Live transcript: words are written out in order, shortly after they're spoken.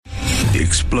The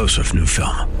explosive new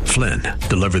film, Flynn,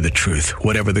 deliver the truth,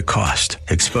 whatever the cost,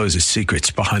 exposes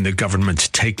secrets behind the government's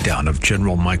takedown of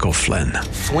General Michael Flynn.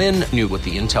 Flynn knew what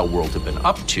the intel world had been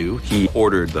up to. He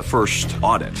ordered the first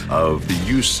audit of the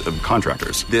use of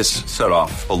contractors. This set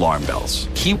off alarm bells.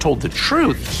 He told the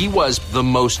truth. He was the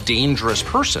most dangerous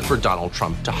person for Donald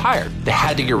Trump to hire. They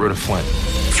had to get rid of Flynn.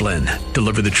 Flynn,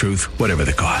 deliver the truth, whatever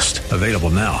the cost. Available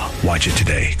now. Watch it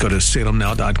today. Go to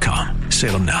salemnow.com.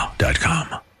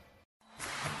 salemnow.com.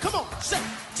 Come on, say,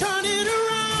 turn it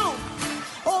around.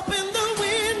 Open the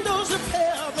windows of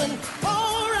heaven.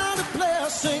 Pour out a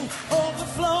blessing,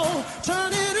 overflow.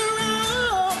 Turn it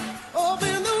around.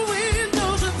 Open the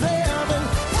windows of heaven.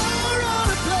 Pour out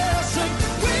a blessing.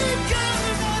 We've got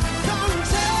that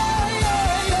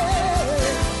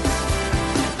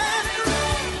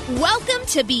contagion. Welcome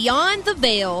to Beyond the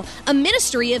Veil, a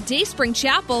ministry of Dayspring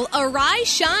Chapel. Arise,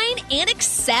 shine, and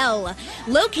excel.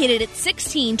 Located at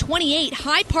 1628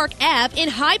 Hyde Park Ave in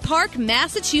Hyde Park,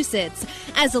 Massachusetts.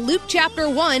 As Luke chapter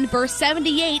 1, verse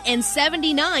 78 and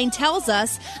 79 tells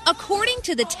us, according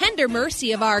to the tender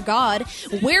mercy of our God,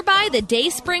 whereby the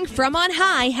dayspring from on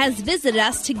high has visited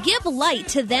us to give light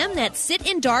to them that sit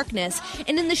in darkness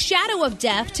and in the shadow of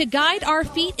death, to guide our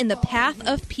feet in the path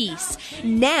of peace.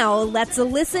 Now, let's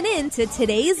listen in to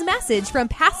today's message from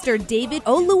Pastor David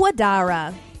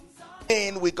Oluwadara.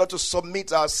 And we got to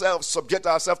subject ourselves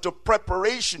to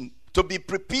preparation, to be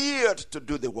prepared to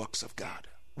do the works of God.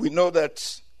 We know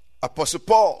that Apostle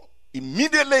Paul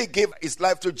immediately gave his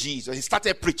life to Jesus. He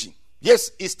started preaching. Yes,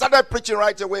 he started preaching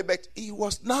right away, but he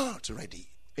was not ready.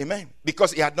 Amen.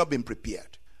 Because he had not been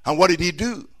prepared. And what did he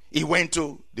do? He went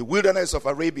to the wilderness of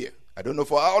Arabia. I don't know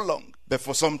for how long, but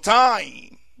for some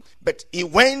time. But he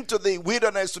went to the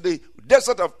wilderness, to the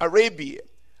desert of Arabia,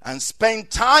 and spent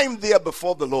time there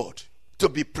before the Lord to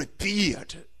be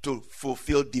prepared to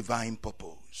fulfill divine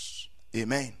purpose.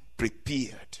 Amen.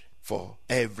 Prepared for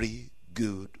every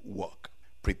good work.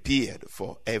 Prepared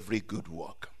for every good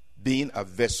work. Being a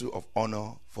vessel of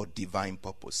honor for divine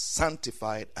purpose.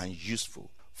 Sanctified and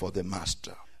useful for the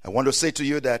master. I want to say to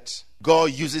you that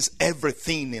God uses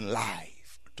everything in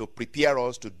life to prepare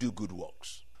us to do good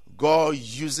works. God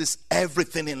uses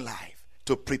everything in life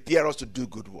to prepare us to do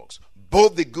good works.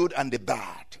 Both the good and the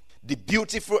bad. The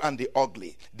beautiful and the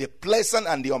ugly. The pleasant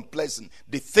and the unpleasant.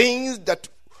 The things that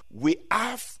we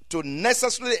have to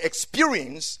necessarily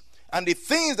experience and the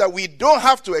things that we don't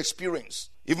have to experience.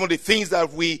 Even the things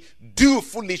that we do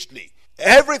foolishly.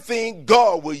 Everything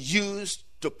God will use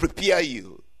to prepare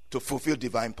you to fulfill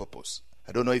divine purpose.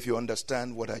 I don't know if you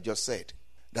understand what I just said.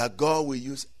 That God will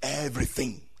use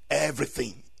everything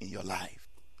in your life.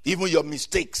 Even your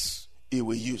mistakes, He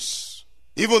will use.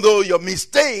 Even though your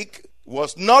mistake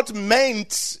was not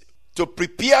meant to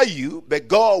prepare you, but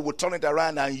God will turn it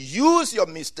around and use your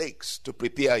mistakes to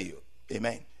prepare you.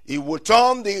 Amen. He will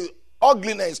turn the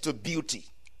ugliness to beauty.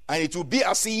 And it will be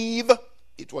as if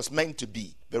it was meant to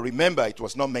be. But remember, it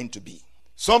was not meant to be.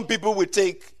 Some people will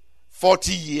take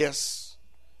 40 years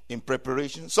in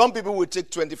preparation. Some people will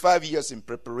take 25 years in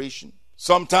preparation.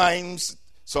 Sometimes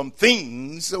some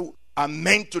things are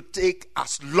meant to take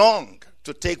as long,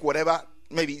 to take whatever,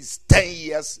 maybe it's 10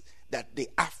 years that they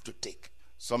have to take.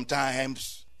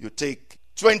 Sometimes you take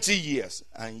 20 years,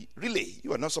 and really,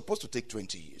 you are not supposed to take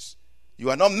 20 years.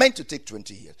 You are not meant to take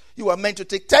 20 years. You are meant to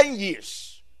take 10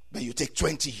 years, but you take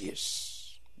 20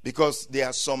 years. Because there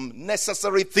are some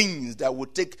necessary things that will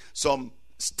take some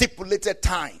stipulated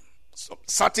time, some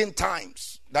certain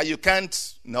times that you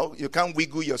can't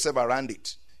wiggle yourself around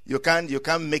it. You can't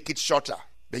make it shorter,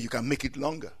 but you can make it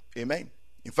longer. Amen.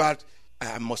 In fact,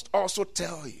 I must also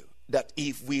tell you that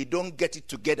if we don't get it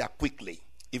together quickly,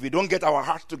 if we don't get our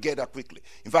heart together quickly,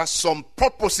 in fact, some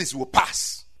purposes will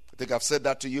pass. I think I've said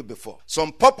that to you before.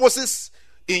 Some purposes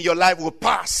in your life will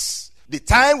pass. The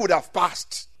time would have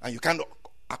passed, and you can't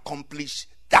accomplish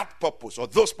that purpose or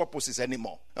those purposes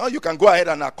anymore. Now, you can go ahead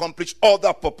and accomplish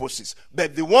other purposes,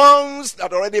 but the ones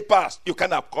that already passed, you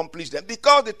can't accomplish them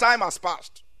because the time has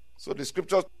passed. So the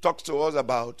scripture talks to us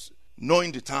about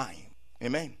knowing the time.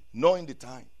 Amen. Knowing the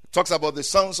time. It talks about the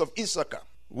sons of Issachar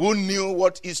who knew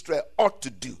what Israel ought to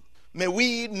do. May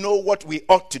we know what we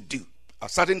ought to do.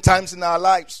 At certain times in our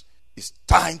lives, it's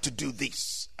time to do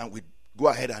this, and we go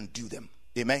ahead and do them.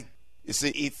 Amen. You see,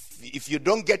 if you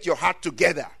don't get your heart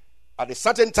together at a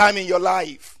certain time in your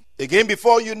life, again,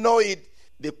 before you know it,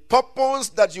 the purpose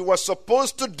that you were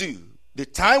supposed to do, the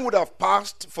time would have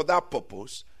passed for that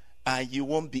purpose, and you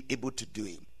won't be able to do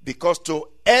it. Because to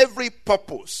every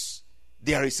purpose,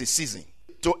 there is a season.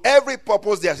 To every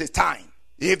purpose, there's a time.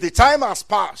 If the time has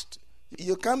passed,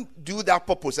 you can't do that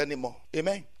purpose anymore.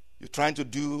 Amen. You're trying to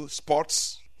do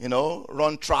sports.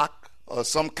 run track or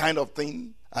some kind of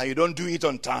thing, and you don't do it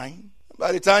on time,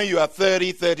 by the time you are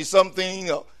 30 something,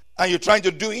 and you're trying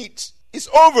to do it, it's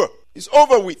over. It's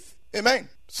over with. Amen.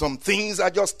 Some things are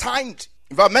just timed.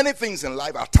 In fact, many things in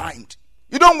life are timed.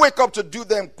 You don't wake up to do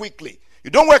them quickly. You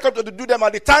don't wake up to do them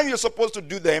at the time you're supposed to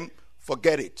do them.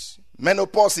 Forget it.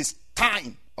 Menopause is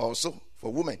time also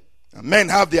for women. And men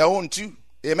have their own too.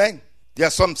 Amen. There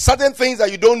are some certain things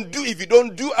that you don't do. If you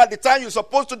don't do at the time you're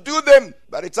supposed to do them,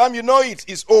 by the time you know it,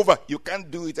 it's over. You can't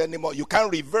do it anymore. You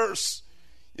can't reverse.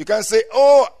 You can't say,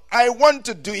 oh, I want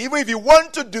to do it. Even if you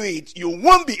want to do it, you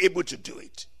won't be able to do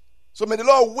it. So may the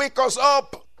Lord wake us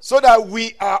up so that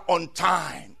we are on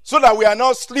time. So that we are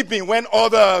not sleeping when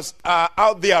others are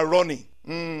out there running.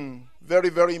 Very,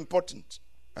 very important.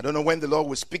 I don't know when the Lord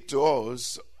will speak to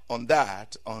us on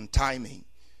that, on timing.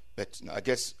 But I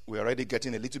guess we're already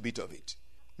getting a little bit of it.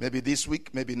 Maybe this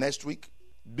week, maybe next week.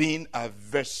 Being a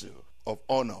vessel of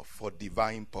honor for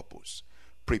divine purpose.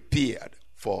 Prepared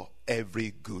for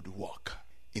every good work.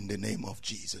 In the name of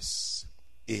Jesus.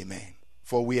 Amen.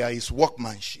 For we are his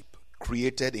workmanship,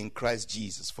 created in Christ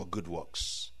Jesus for good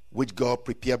works, which God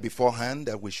prepared beforehand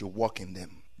that we should walk in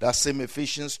them. That same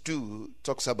Ephesians 2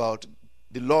 talks about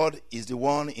the Lord is the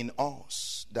one in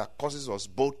us that causes us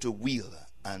both to will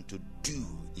and to do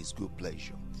his good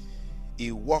pleasure.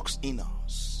 He works in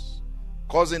us,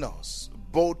 causing us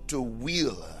both to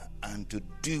will and to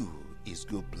do his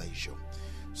good pleasure.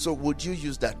 So would you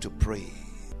use that to pray?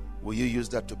 Will you use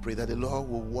that to pray that the Lord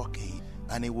will work in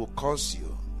and he will cause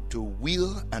you to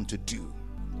will and to do?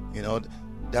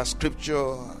 That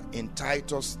scripture in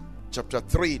Titus chapter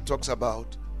 3 talks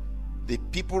about the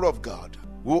people of God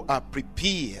who are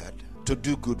prepared to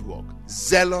do good work,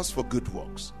 zealous for good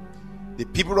works. The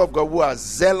people of God who are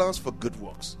zealous for good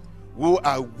works, who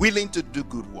are willing to do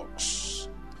good works.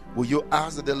 Will you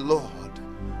ask that the Lord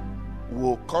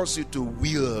will cause you to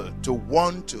will, to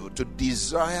want to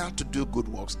desire to do good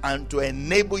works and to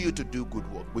enable you to do good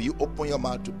work? Will you open your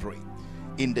mouth to pray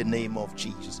in the name of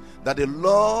Jesus? That the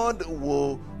Lord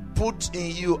will put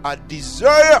in you a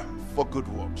desire for good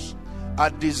works,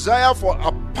 a desire for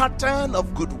a pattern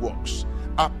of good works,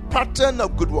 a pattern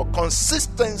of good work,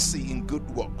 consistency in good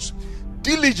works,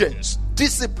 diligence,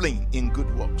 discipline in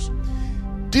good works,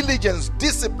 diligence,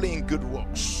 discipline in good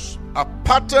works, a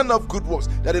pattern of good works,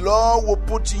 that the Lord will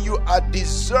put in you a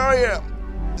desire,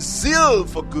 zeal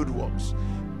for good works.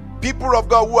 People of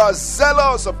God who are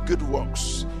zealous of good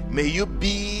works, may you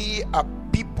be a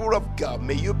people of God,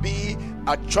 may you be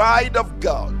a child of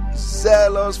God,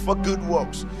 zealous for good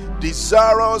works,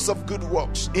 desirous of good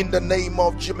works, in the name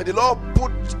of Jesus. May the Lord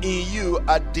put in you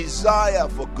a desire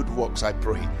for good works, I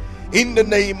pray, in the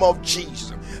name of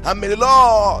Jesus. And may the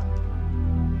Lord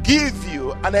give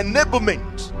you an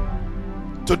enablement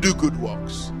to do good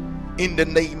works, in the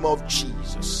name of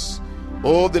Jesus.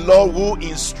 Oh, the Lord who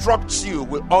instructs you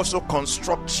will also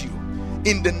construct you,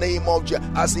 in the name of Jesus.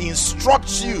 As he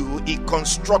instructs you, he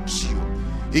constructs you.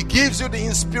 He gives you the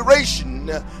inspiration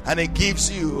and he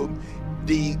gives you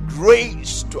the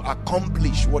grace to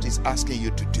accomplish what he's asking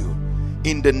you to do,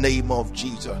 in the name of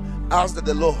Jesus. Ask that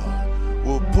the Lord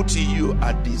will put in you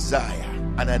a desire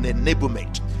and an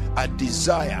enablement, a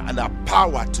desire and a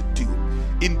power to do,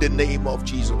 in the name of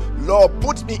Jesus. Lord,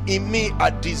 put in me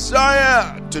a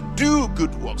desire to do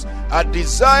good works, a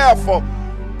desire for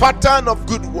pattern of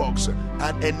good works,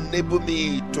 and enable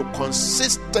me to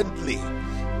consistently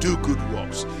do good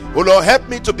works. Oh Lord, help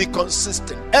me to be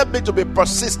consistent, help me to be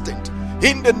persistent,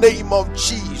 in the name of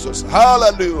Jesus.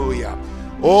 Hallelujah.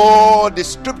 Oh, the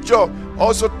scripture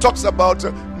also talks about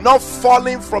not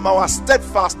falling from our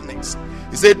steadfastness.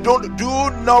 He said, do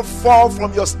not fall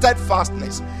from your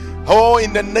steadfastness. Oh,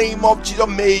 in the name of Jesus,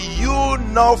 may you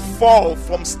not fall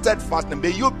from steadfastness.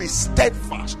 May you be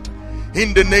steadfast,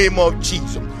 in the name of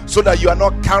Jesus, so that you are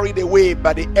not carried away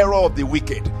by the error of the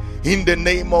wicked, in the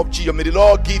name of Jesus. May the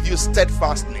Lord give you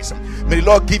steadfastness. May the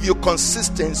Lord give you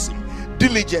consistency,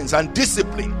 diligence, and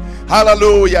discipline.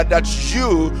 Hallelujah. That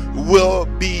you will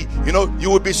be, you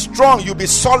will be strong, you'll be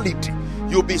solid,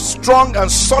 you'll be strong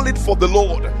and solid for the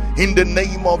Lord, in the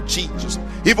name of Jesus.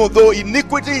 Even though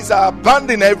iniquities are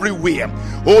abounding everywhere,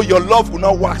 oh, your love will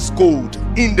not wax cold,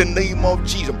 in the name of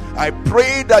Jesus. I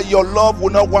pray that your love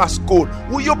will not wax cold.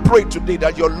 Will you pray today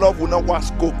that your love will not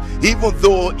wax cold, even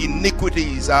though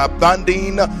iniquities are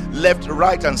abounding left,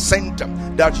 right, and center?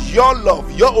 That your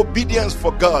love, your obedience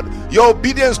for God, your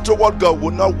obedience toward God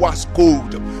will not wax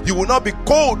cold. You will not be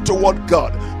cold toward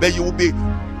God, but you will be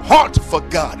hot for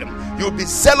God. You'll be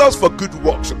zealous for good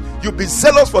works. You'll be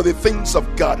zealous for the things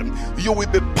of God. You will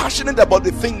be passionate about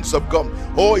the things of God.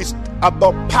 Oh, it's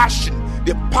about passion.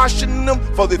 the passion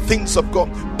for the things of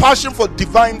God, passion for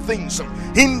divine things.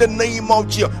 In the name of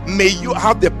Jesus, may you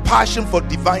have the passion for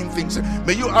divine things.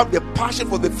 May you have the passion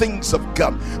for the things of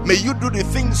God. May you do the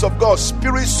things of God,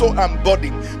 spirit, soul, and body.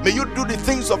 May you do the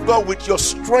things of God with your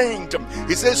strength.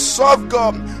 He says, serve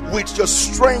God with your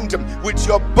strength, with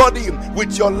your body,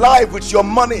 with your life, with your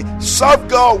money. Serve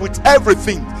God with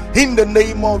everything. In the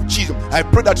name of Jesus, I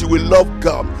pray that you will love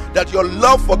God, that your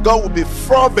love for God will be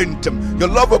fervent, your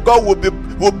love for God will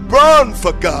burn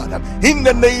for God. In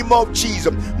the name of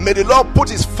Jesus, may the Lord put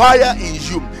his fire in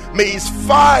you. May his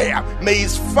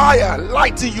fire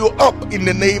lighten you up in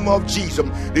the name of Jesus.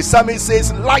 The psalmist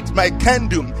says, light my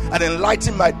candle and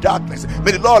enlighten my darkness.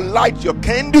 May the Lord light your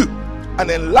candle and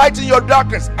enlighten your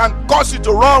darkness and cause you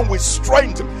to run with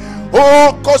strength.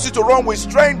 Oh, cause you to run with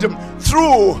strength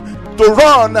to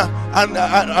run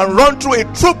and run through a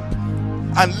troop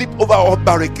and leap over our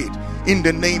barricade in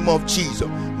the name of Jesus.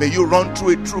 May you run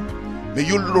through a troop. May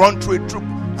you run through a troop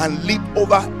and leap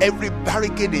over every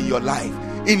barricade in your life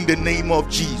in the name of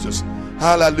Jesus.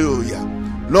 Hallelujah.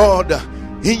 Lord,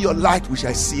 in your light we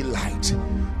shall see light.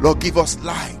 Lord, give us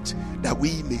light that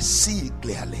we may see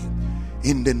clearly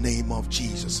in the name of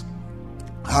Jesus.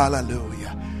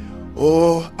 Hallelujah.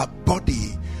 Oh, a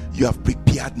body you have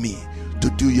prepared me to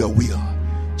do your will.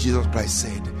 Jesus Christ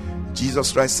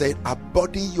said, a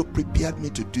body you prepared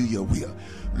me to do your will.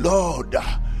 Lord,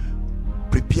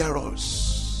 prepare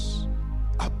us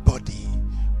a body,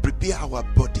 prepare our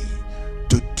body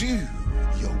to do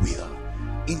your will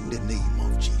in the name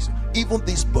of Jesus. Even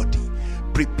this body,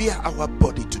 prepare our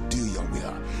body to do your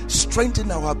will.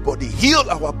 Strengthen our body, heal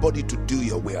our body to do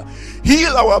your will.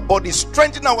 Heal our body,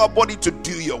 strengthen our body to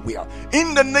do your will.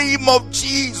 In the name of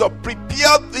Jesus,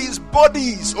 prepare these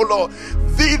bodies, oh Lord.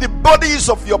 The bodies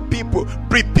of your people,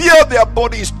 prepare their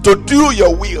bodies to do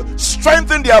your will.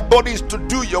 Strengthen their bodies to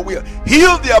do your will.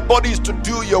 Heal their bodies to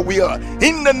do your will.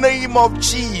 In the name of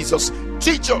Jesus,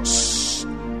 teach us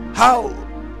how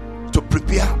to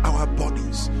prepare our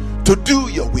bodies to do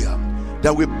your will,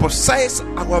 that we possess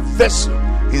our vessel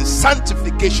in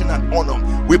sanctification and honor.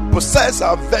 We possess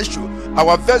our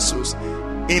vessels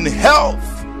in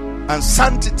health and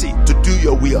sanctity to do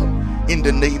your will in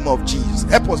the name of Jesus.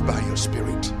 Help us by your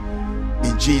Spirit.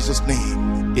 In Jesus'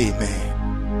 name,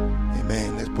 amen.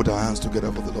 Amen. Let's put our hands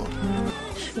together for the Lord.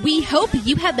 We hope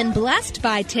you have been blessed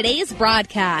by today's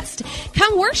broadcast.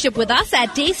 Come worship with us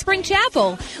at Dayspring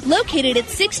Chapel, located at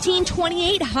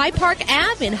 1628 High Park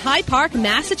Ave in High Park,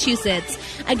 Massachusetts.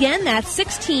 Again, that's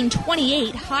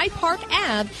 1628 High Park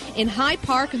Ave in High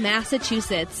Park,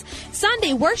 Massachusetts.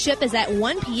 Sunday worship is at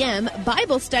 1 p.m.,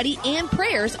 Bible study and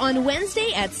prayers on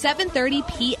Wednesday at 7:30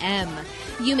 p.m.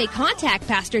 You may contact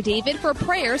Pastor David for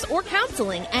prayers or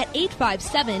counseling at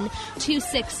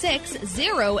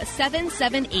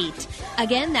 857-266-0778.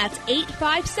 Again, that's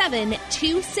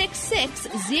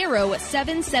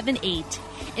 857-266-0778.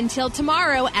 Until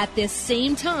tomorrow at this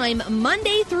same time,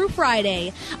 Monday through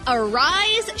Friday,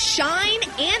 arise, shine,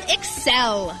 and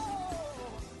excel.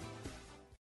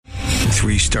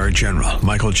 3-star General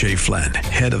Michael J. Flynn,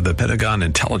 head of the Pentagon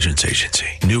Intelligence Agency,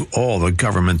 knew all the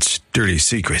government's dirty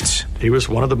secrets. He was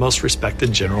one of the most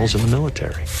respected generals in the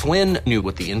military. Flynn knew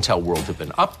what the intel world had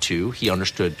been up to. He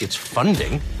understood its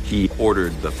funding. He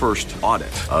ordered the first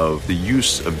audit of the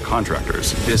use of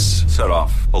contractors. This set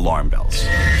off alarm bells.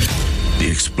 The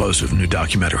explosive new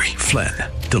documentary, Flynn,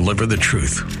 Deliver the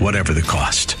Truth, Whatever the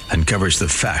Cost, uncovers the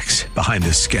facts behind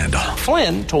this scandal.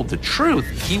 Flynn told the truth.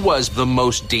 He was the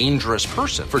most dangerous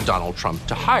person for Donald Trump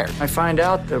to hire. I find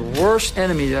out the worst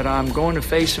enemy that I'm going to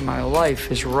face in my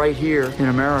life is right here in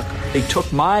America. They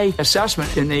took my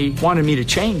assessment and they wanted me to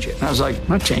change it. And I was like, I'm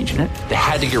not changing it. They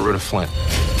had to get rid of Flynn.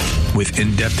 With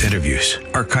in-depth interviews,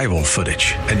 archival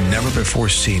footage, and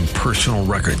never-before-seen personal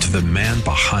records of the man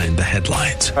behind the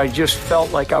headlines. I just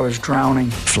felt like I was drowning.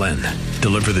 Flynn,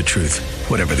 Deliver the Truth,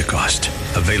 Whatever the Cost.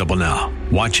 Available now.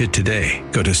 Watch it today.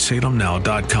 Go to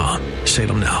salemnow.com.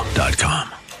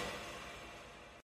 salemnow.com.